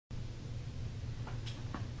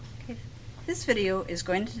This video is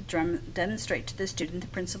going to demonstrate to the student the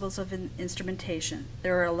principles of instrumentation.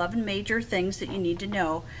 There are 11 major things that you need to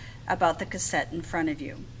know about the cassette in front of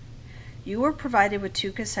you. You were provided with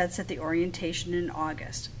 2 cassettes at the orientation in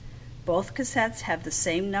August. Both cassettes have the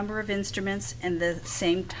same number of instruments and the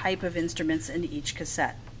same type of instruments in each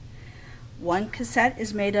cassette. One cassette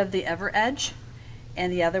is made of the EverEdge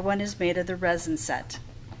and the other one is made of the resin set.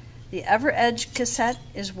 The EverEdge cassette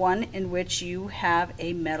is one in which you have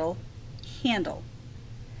a metal handle,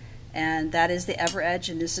 and that is the EverEdge,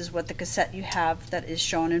 and this is what the cassette you have that is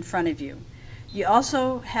shown in front of you. You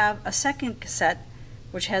also have a second cassette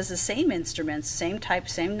which has the same instruments, same type,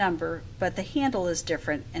 same number, but the handle is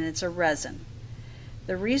different and it's a resin.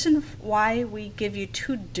 The reason why we give you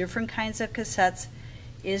 2 different kinds of cassettes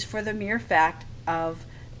is for the mere fact of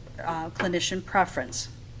clinician preference.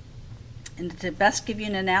 And to best give you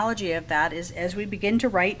an analogy of that is as we begin to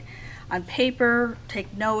write on paper,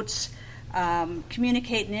 take notes,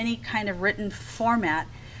 communicate in any kind of written format,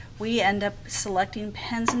 we end up selecting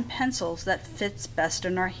pens and pencils that fits best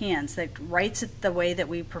in our hands, that writes it the way that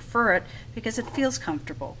we prefer it because it feels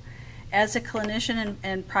comfortable. As a clinician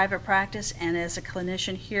in private practice and as a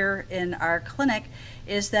clinician here in our clinic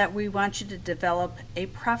is that we want you to develop a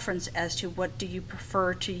preference as to what do you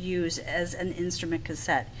prefer to use as an instrument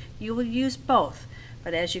cassette. You will use both,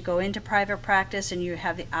 but as you go into private practice and you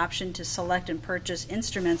have the option to select and purchase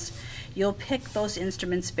instruments, you'll pick those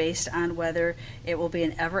instruments based on whether it will be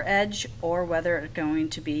an EverEdge or whether it's going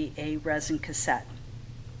to be a resin cassette.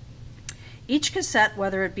 Each cassette,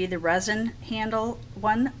 whether it be the resin handle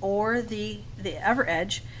one or the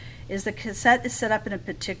EverEdge, the cassette is set up in a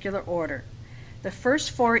particular order. The first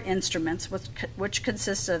 4 instruments, which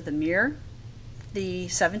consists of the mirror, the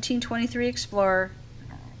 1723 Explorer,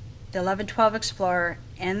 the 1112 Explorer,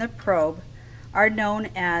 and the probe, are known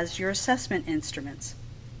as your assessment instruments.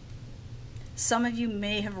 Some of you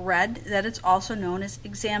may have read that it's also known as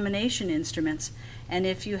examination instruments, and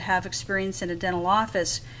if you have experience in a dental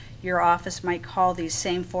office, your office might call these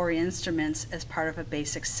same 4 instruments as part of a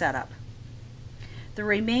basic setup. The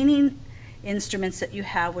remaining instruments that you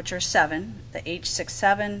have, which are 7, the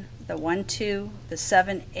H67, the 12, the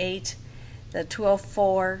 78, the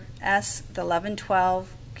 204S, the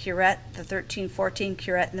 1112, curette, the 1314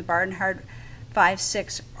 curette, and the Barnhart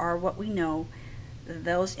 5-6 are what we know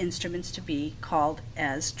those instruments to be called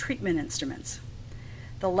as treatment instruments.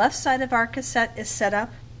 The left side of our cassette is set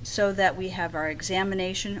up so that we have our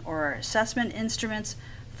examination or our assessment instruments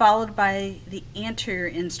followed by the anterior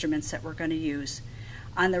instruments that we're going to use.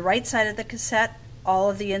 On the right side of the cassette, all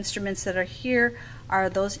of the instruments that are here are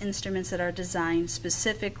those instruments that are designed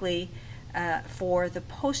specifically for the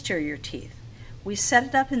posterior teeth. We set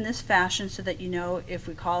it up in this fashion so that you know if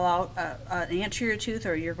we call out an anterior tooth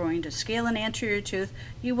or you're going to scale an anterior tooth,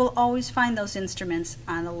 you will always find those instruments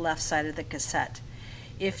on the left side of the cassette.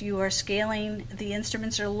 If you are scaling the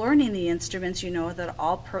instruments or learning the instruments, you know that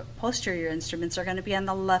all posterior instruments are going to be on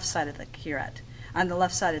the left side of the curette, on the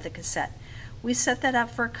left side of the cassette. We set that up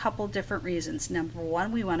for a couple different reasons. Number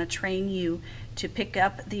one, we want to train you to pick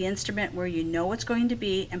up the instrument where you know it's going to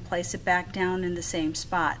be and place it back down in the same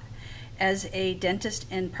spot. As a dentist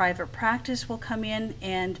in private practice will come in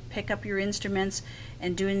and pick up your instruments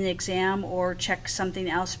and do an exam or check something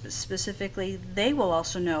else specifically, they will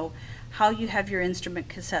also know how you have your instrument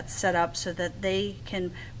cassette set up so that they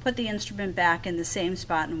can put the instrument back in the same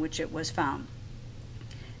spot in which it was found.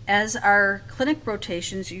 As our clinic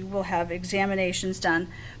rotations, you will have examinations done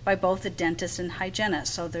by both the dentist and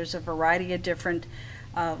hygienist. So there's a variety of different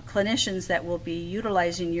clinicians that will be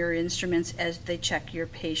utilizing your instruments as they check your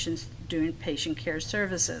patients doing patient care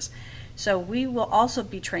services. So we will also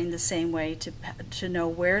be trained the same way to know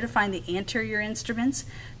where to find the anterior instruments,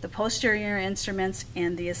 the posterior instruments,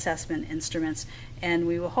 and the assessment instruments. And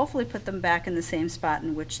we will hopefully put them back in the same spot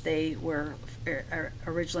in which they were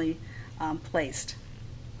originally placed.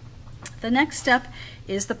 The next step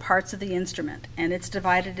is the parts of the instrument, and it's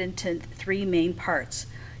divided into 3 main parts,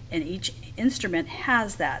 and each instrument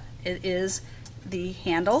has that. It is the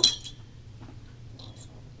handle.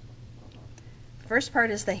 The first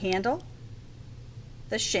part is the handle,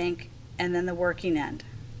 the shank, and then the working end.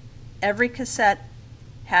 Every cassette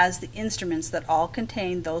has the instruments that all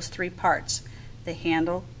contain those 3 parts, the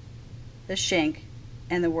handle, the shank,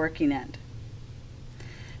 and the working end.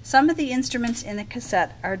 Some of the instruments in a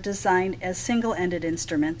cassette are designed as single-ended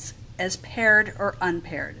instruments, as paired or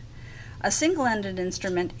unpaired. A single-ended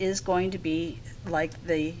instrument is going to be like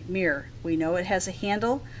the mirror. We know it has a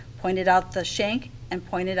handle, pointed out the shank, and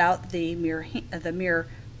pointed out the mirror,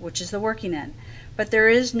 which is the working end. But there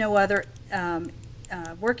is no other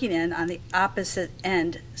working end on the opposite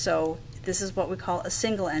end, so This is what we call a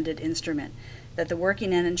single-ended instrument, that the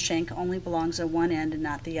working end and shank only belongs on one end and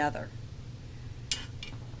not the other.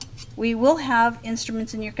 We will have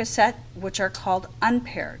instruments in your cassette which are called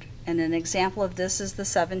unpaired, and an example of this is the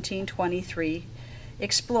 1723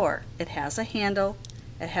 Explorer. It has a handle,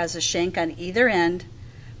 it has a shank on either end,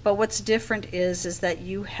 but what's different is that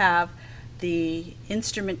you have the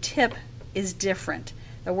instrument tip is different.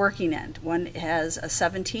 The working end, one has a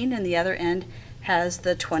 17 and the other end has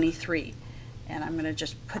the 23. And I'm going to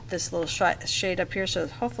just put this little shade up here so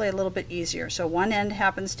it's hopefully a little bit easier. So one end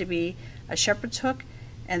happens to be a shepherd's hook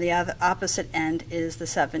and the other opposite end is the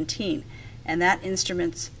 17. And that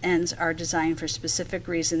instrument's ends are designed for specific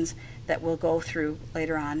reasons that we'll go through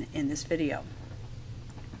later on in this video.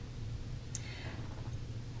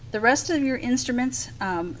 The rest of your instruments,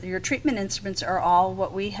 your treatment instruments, are all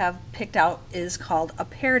what we have picked out is called a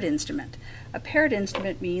paired instrument. A paired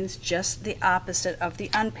instrument means just the opposite of the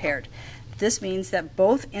unpaired. This means that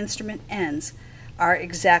both instrument ends are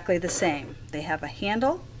exactly the same. They have a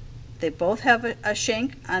handle, they both have a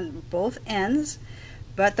shank on both ends,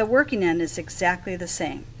 but the working end is exactly the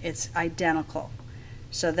same. It's identical,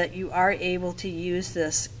 so that you are able to use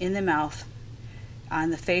this in the mouth on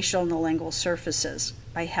the facial and the lingual surfaces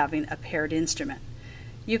by having a paired instrument.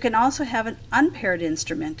 You can also have an unpaired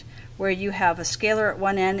instrument where you have a scaler at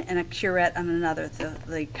one end and a curette on another.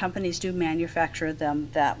 The companies do manufacture them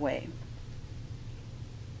that way.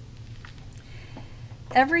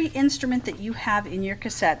 Every instrument that you have in your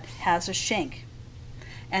cassette has a shank,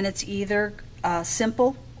 and it's either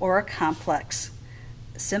simple or a complex.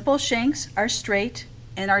 Simple shanks are straight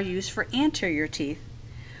and are used for anterior teeth,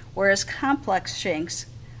 whereas complex shanks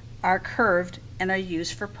are curved and are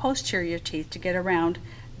used for posterior teeth to get around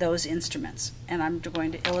those instruments. And I'm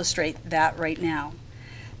going to illustrate that right now.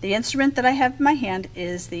 The instrument that I have in my hand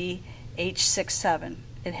is the H67.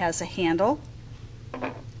 It has a handle.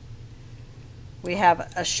 We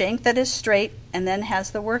have a shank that is straight and then has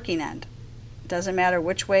the working end. It doesn't matter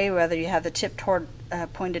which way, whether you have the tip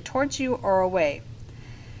pointed towards you or away.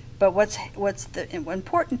 But what's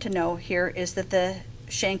important to know here is that the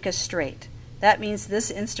shank is straight. That means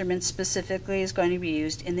this instrument specifically is going to be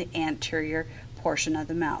used in the anterior portion of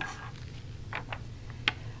the mouth.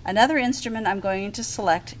 Another instrument I'm going to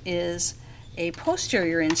select is a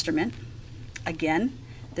posterior instrument. Again,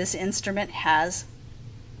 this instrument has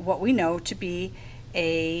what we know to be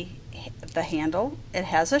the handle. It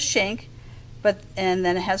has a shank, and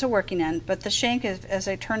then it has a working end, but the shank, as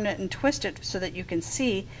I turn it and twist it so that you can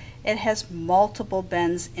see, it has multiple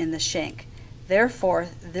bends in the shank. Therefore,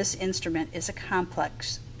 this instrument is a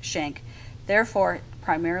complex shank, therefore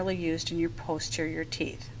primarily used in your posterior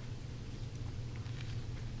teeth.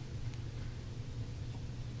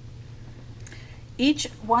 Each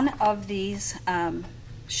one of these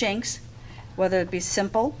shanks, whether it be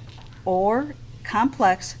simple or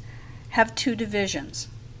complex, have two divisions.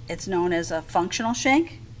 It's known as a functional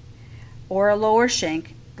shank or a lower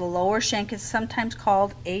shank. The lower shank is sometimes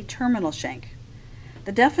called a terminal shank.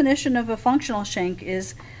 The definition of a functional shank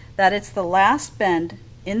is that it's the last bend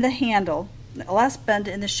in the handle, the last bend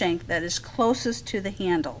in the shank that is closest to the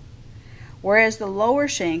handle, whereas the lower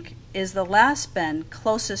shank is the last bend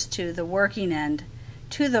closest to the working end.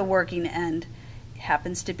 To the working end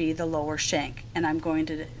happens to be the lower shank, and I'm going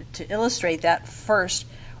to illustrate that first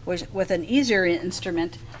with an easier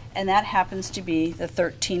instrument, and that happens to be the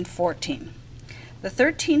 1314. The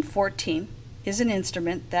 1314 is an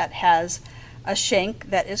instrument that has a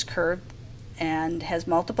shank that is curved and has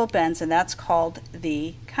multiple bends, and that's called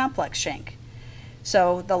the complex shank.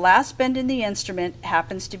 So the last bend in the instrument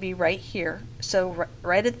happens to be right here. So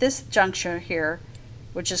right at this juncture here,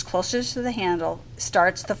 which is closest to the handle,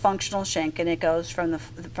 starts the functional shank, and it goes from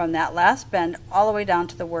that last bend all the way down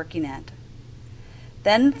to the working end.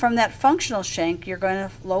 Then from that functional shank, you're going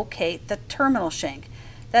to locate the terminal shank.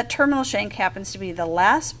 That terminal shank happens to be the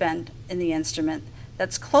last bend in the instrument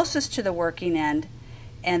that's closest to the working end,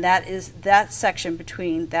 and that section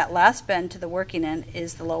between that last bend to the working end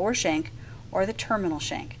is the lower shank or the terminal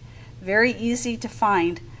shank. Very easy to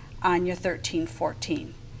find on your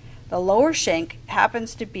 1314. The lower shank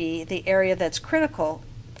happens to be the area that's critical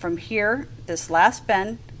from here, this last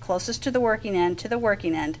bend closest to the working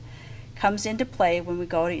end comes into play when we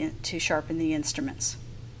go to sharpen the instruments.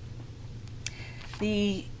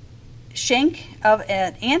 The shank of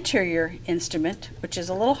an anterior instrument, which is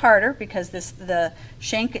a little harder because the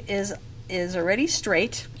shank is already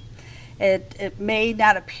straight. It may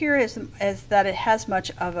not appear as that it has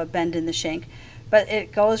much of a bend in the shank, but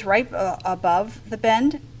it goes right above the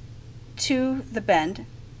bend to the bend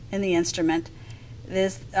in the instrument.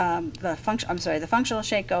 the functional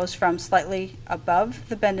shank goes from slightly above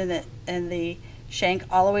the bend in the shank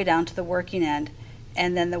all the way down to the working end,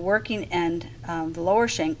 and then the working end, the lower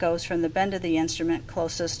shank, goes from the bend of the instrument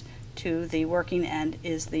closest to the working end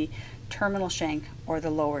is the terminal shank or the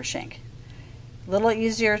lower shank. A little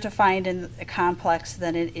easier to find in a complex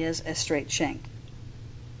than it is a straight shank.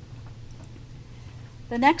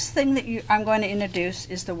 The next thing that I'm going to introduce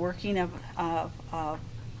is the working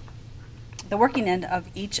the working end of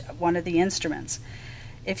each one of the instruments.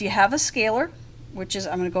 If you have a scaler, which is,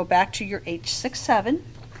 I'm going to go back to your H67.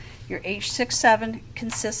 Your H67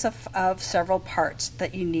 consists of several parts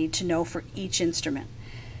that you need to know for each instrument.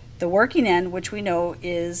 The working end, which we know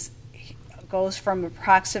goes from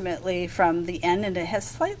approximately from the end, and it has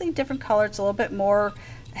slightly different color. It's a little bit more,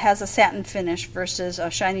 has a satin finish versus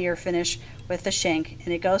a shinier finish with the shank,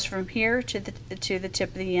 and it goes from here to the tip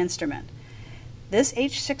of the instrument. This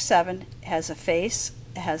H67 has a face,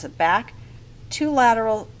 it has a back, two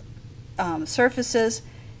lateral surfaces,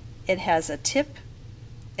 it has a tip,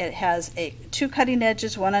 it has two cutting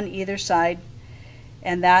edges, one on either side,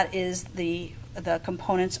 and that is the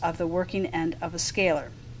components of the working end of a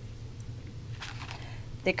scaler.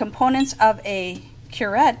 The components of a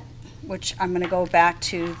curette, which I'm going to go back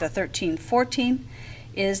to the 1314,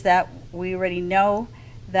 is that we already know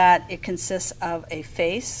that it consists of a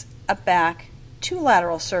face, a back, two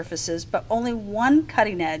lateral surfaces, but only one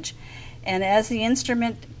cutting edge. And as the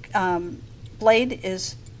instrument blade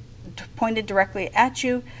is pointed directly at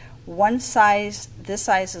you, this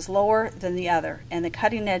size is lower than the other, and the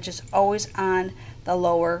cutting edge is always on the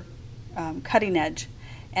lower cutting edge,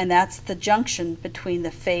 and that's the junction between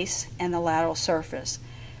the face and the lateral surface.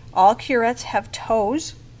 All curettes have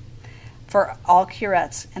toes for all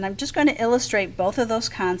curettes, and I'm just going to illustrate both of those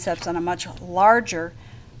concepts on a much larger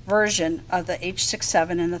version of the H67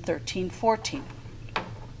 and the 1314.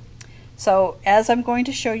 So as I'm going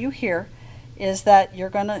to show you here is that you're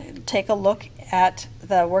going to take a look at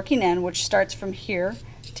the working end, which starts from here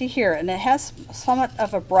to here, and it has somewhat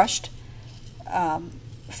of a brushed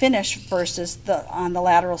finish versus on the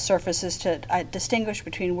lateral surfaces to distinguish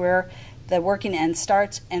between where the working end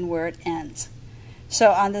starts and where it ends.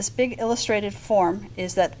 So on this big illustrated form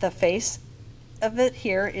is that the face of it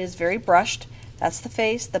here is very brushed. That's the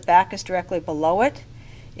face. The back is directly below it.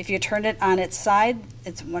 If you turn it on its side,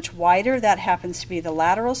 it's much wider. That happens to be the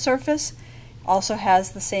lateral surface. Also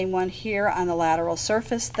has the same one here on the lateral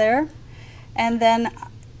surface there. And then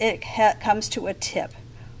it comes to a tip.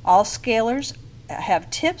 All scalers have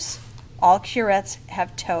tips. All curettes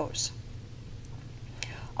have toes.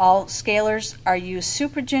 All scalers are used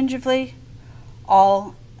supragingivally.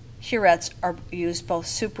 All curettes are used both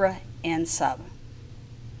supra and sub.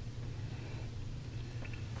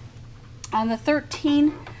 On the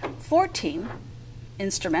 1314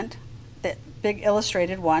 instrument, the big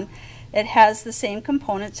illustrated one, it has the same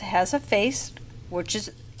components. It has a face, which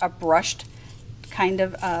is a brushed kind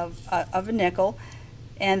of a nickel,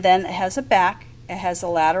 and then it has a back. It has a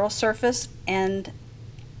lateral surface and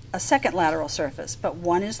a second lateral surface, but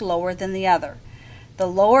one is lower than the other. The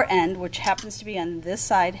lower end, which happens to be on this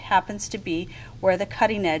side, happens to be where the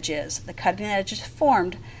cutting edge is. The cutting edge is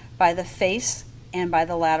formed by the face and by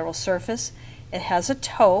the lateral surface. It has a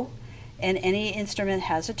toe, and any instrument that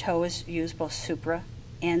has a toe is used both supra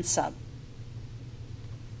and sub.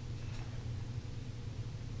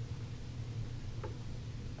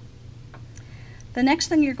 The next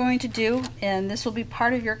thing you're going to do, and this will be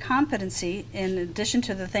part of your competency in addition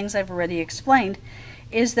to the things I've already explained,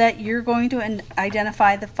 is that you're going to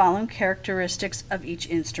identify the following characteristics of each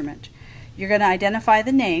instrument. You're going to identify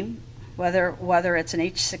the name, whether it's an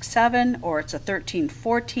H67 or it's a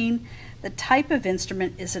 1314, the type of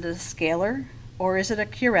instrument, is it a scaler or is it a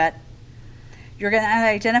curette? You're going to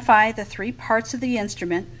identify the three parts of the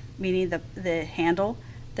instrument, meaning the handle,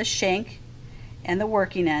 the shank, and the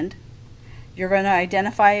working end. You're going to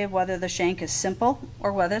identify whether the shank is simple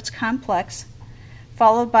or whether it's complex,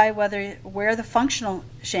 followed by where the functional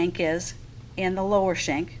shank is and the lower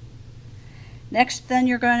shank. Next, then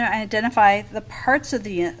you're going to identify the parts of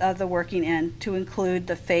the working end to include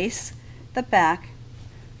the face, the back,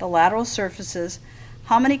 the lateral surfaces,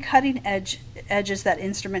 how many cutting edges that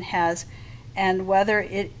instrument has, and whether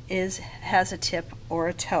it has a tip or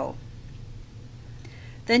a toe.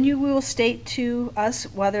 Then you will state to us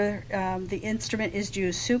whether the instrument is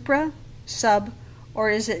used supra, sub, or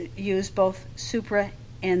is it used both supra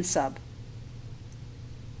and sub.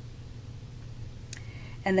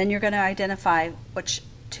 And then you're going to identify which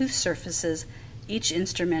tooth surfaces each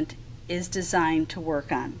instrument is designed to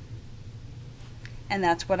work on. And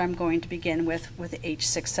that's what I'm going to begin with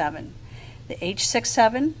H67. The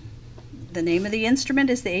H67, the name of the instrument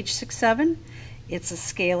is the H67. It's a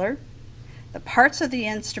scalar. The parts of the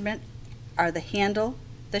instrument are the handle,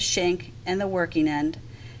 the shank, and the working end,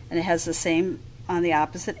 and it has the same on the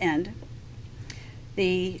opposite end.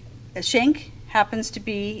 The shank happens to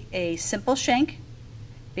be a simple shank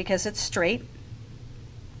because it's straight.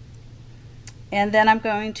 And then I'm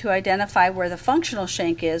going to identify where the functional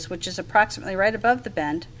shank is, which is approximately right above the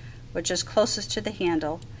bend, which is closest to the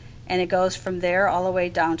handle, and it goes from there all the way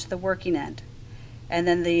down to the working end. And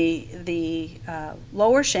then the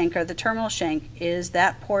lower shank, or the terminal shank, is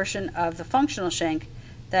that portion of the functional shank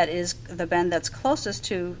that is the bend that's closest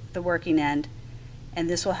to the working end, and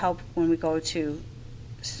this will help when we go to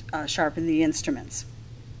sharpen the instruments.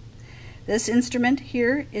 This instrument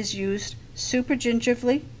here is used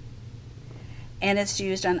supragingivally, and it's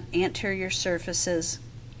used on anterior surfaces.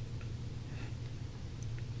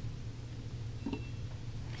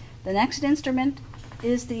 The next instrument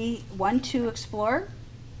is the 1-2 Explorer,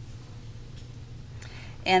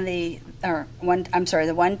 and the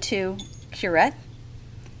 1-2 Curette.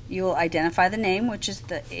 You will identify the name, which is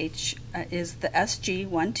the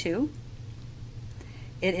SG12.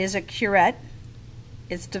 It is a curette.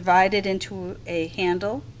 It's divided into a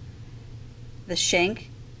handle, the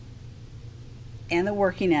shank, and the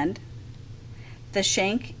working end. The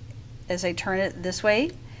shank, as I turn it this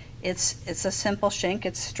way, it's a simple shank.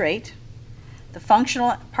 It's straight. The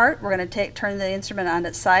functional part, we're going to turn the instrument on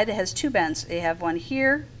its side. It has two bends. You have one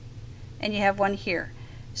here, and you have one here.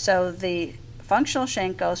 So the functional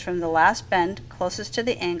shank goes from the last bend closest to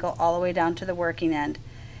the angle all the way down to the working end,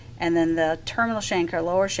 and then the terminal shank, or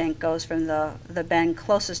lower shank, goes from the bend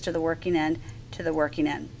closest to the working end to the working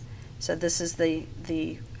end. So this is the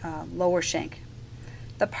lower shank.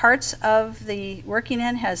 The parts of the working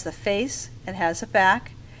end has the face, it has a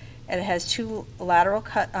back, and it has two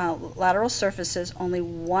lateral surfaces. Only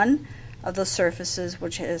one of the surfaces,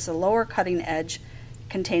 which is a lower cutting edge,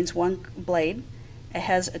 contains one blade. It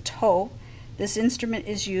has a toe. This instrument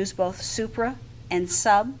is used both supra and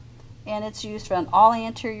sub, and it's used on all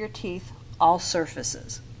anterior teeth, all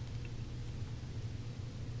surfaces.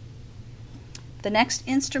 The next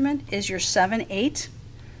instrument is your 7-8.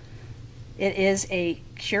 It is a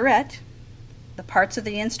curette. The parts of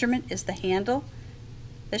the instrument is the handle,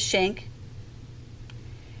 the shank,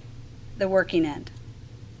 the working end.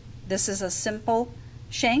 This is a simple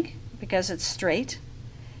shank because it's straight,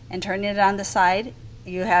 and turning it on the side,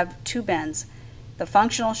 you have two bends. The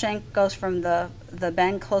functional shank goes from the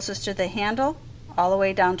bend closest to the handle all the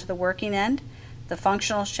way down to the working end. The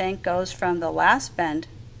functional shank goes from the last bend,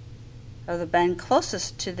 or the bend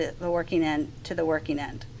closest to the working end, to the working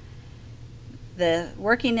end. The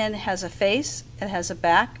working end has a face, it has a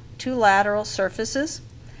back, two lateral surfaces.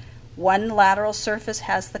 One lateral surface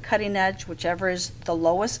has the cutting edge, whichever is the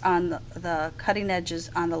lowest on the cutting edges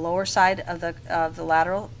on the lower side of the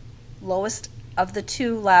lateral, lowest of the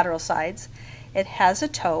two lateral sides. It has a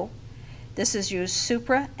toe. This is used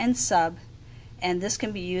supra and sub, and this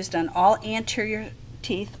can be used on all anterior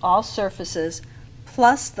teeth, all surfaces,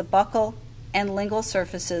 plus the buccal and lingual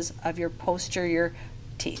surfaces of your posterior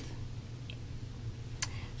teeth.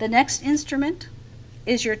 The next instrument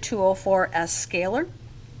is your 204S scaler.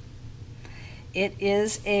 It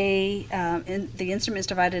is the instrument is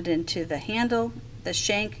divided into the handle, the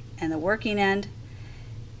shank, and the working end.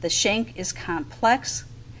 The shank is complex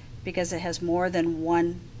because it has more than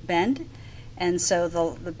one bend, and so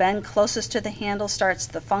the bend closest to the handle starts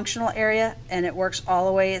the functional area, and it works all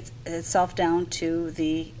the way itself down to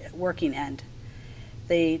the working end.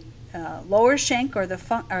 The lower shank, or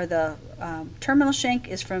the terminal shank,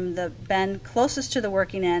 is from the bend closest to the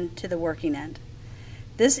working end to the working end.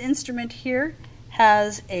 This instrument here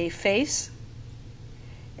has a face,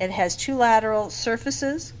 it has two lateral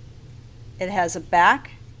surfaces, it has a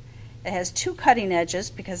back, it has two cutting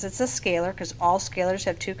edges because it's a scalar, because all scalars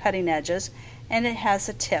have two cutting edges, and it has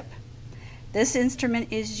a tip. This instrument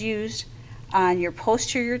is used on your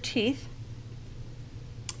posterior teeth,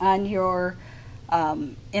 on your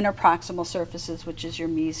interproximal surfaces, which is your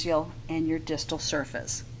mesial and your distal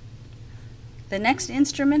surface. The next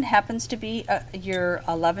instrument happens to be your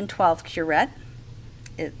 11-12 curette.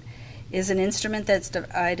 It is an instrument that's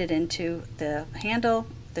divided into the handle,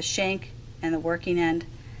 the shank, and the working end.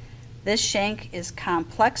 This shank is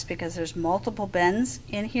complex because there's multiple bends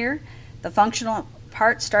in here. The functional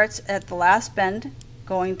part starts at the last bend,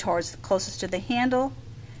 going towards the closest to the handle,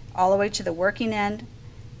 all the way to the working end.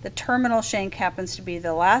 The terminal shank happens to be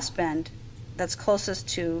the last bend that's closest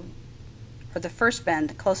to, or the first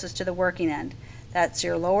bend closest to the working end. That's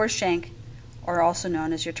your lower shank, or also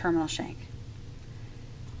known as your terminal shank.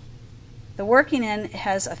 The working end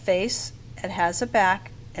has a face, it has a back,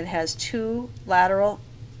 it has two lateral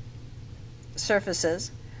surfaces.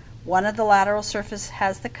 One of the lateral surfaces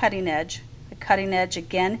has the cutting edge. The cutting edge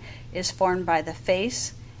again is formed by the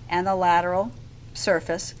face and the lateral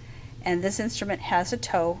surface, and this instrument has a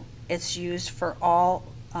toe. It's used for all,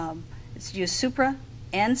 it's used supra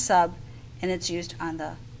and sub, and it's used on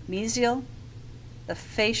the mesial, the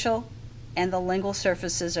facial, and the lingual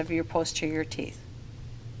surfaces of your posterior teeth.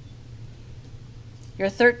 Your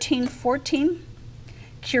 13-14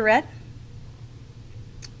 curette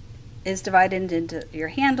is divided into your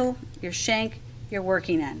handle, your shank, your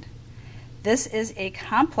working end. This is a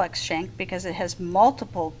complex shank because it has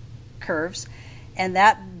multiple curves, and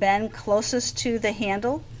that bend closest to the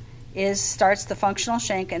handle starts the functional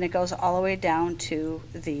shank, and it goes all the way down to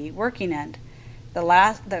the working end. The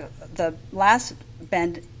last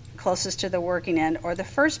bend closest to the working end, or the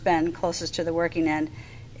first bend closest to the working end,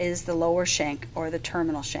 is the lower shank or the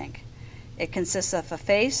terminal shank. It consists of a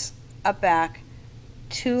face, a back,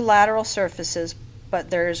 two lateral surfaces, but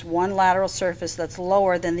there's one lateral surface that's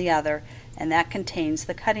lower than the other, and that contains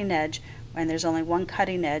the cutting edge. When there's only one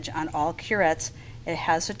cutting edge on all curettes, it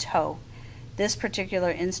has a toe. This particular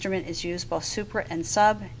instrument is used both supra and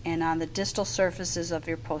sub, and on the distal surfaces of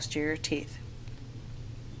your posterior teeth.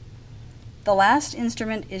 The last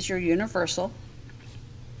instrument is your universal.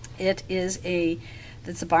 It's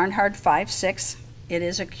a Barnhard 5-6. It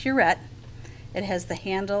is a curette. It has the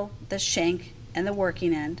handle, the shank, and the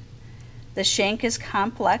working end. The shank is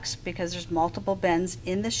complex because there's multiple bends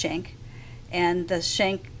in the shank, and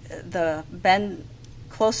the bend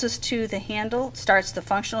closest to the handle starts the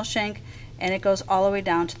functional shank, and it goes all the way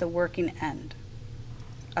down to the working end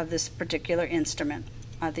of this particular instrument,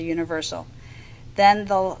 the universal. Then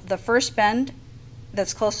the first bend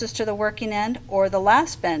that's closest to the working end, or the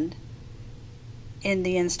last bend in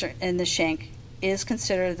the shank, is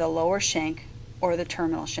considered the lower shank or the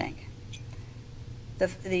terminal shank.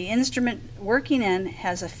 The instrument working end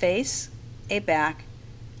has a face, a back,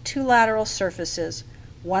 two lateral surfaces.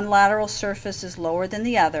 One lateral surface is lower than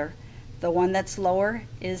the other. The one that's lower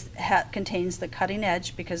contains the cutting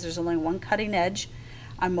edge because there's only one cutting edge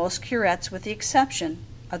on most curettes, with the exception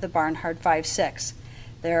of the Barnhard 5-6.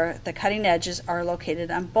 The cutting edges are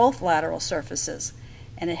located on both lateral surfaces,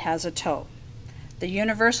 and it has a toe. The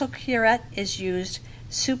universal curette is used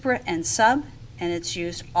supra and sub, and it's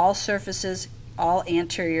used all surfaces, all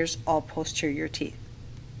anteriors, all posterior teeth.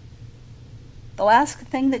 The last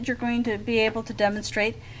thing that you're going to be able to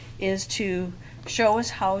demonstrate is to show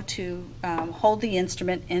us how to hold the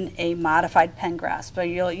instrument in a modified pen grasp. So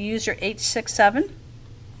you'll use your H6-7.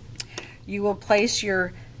 You will place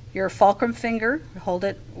your fulcrum finger, hold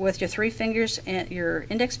it with your three fingers, and your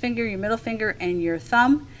index finger, your middle finger, and your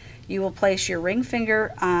thumb. You will place your ring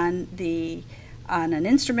finger on an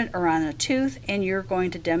instrument or on a tooth, and you're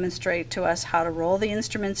going to demonstrate to us how to roll the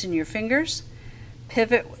instruments in your fingers,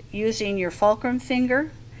 pivot using your fulcrum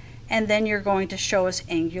finger, and then you're going to show us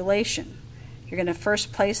angulation. You're going to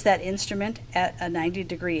first place that instrument at a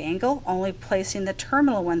 90-degree angle, only placing the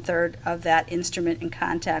terminal 1/3 of that instrument in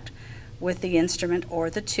contact with the instrument or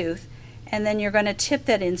the tooth, and then you're going to tip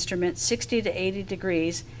that instrument 60 to 80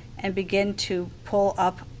 degrees and begin to pull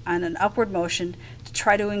up on an upward motion to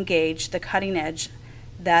try to engage the cutting edge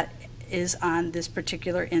that is on this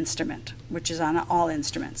particular instrument, which is on all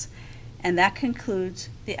instruments. And that concludes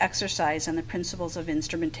the exercise on the principles of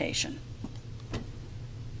instrumentation.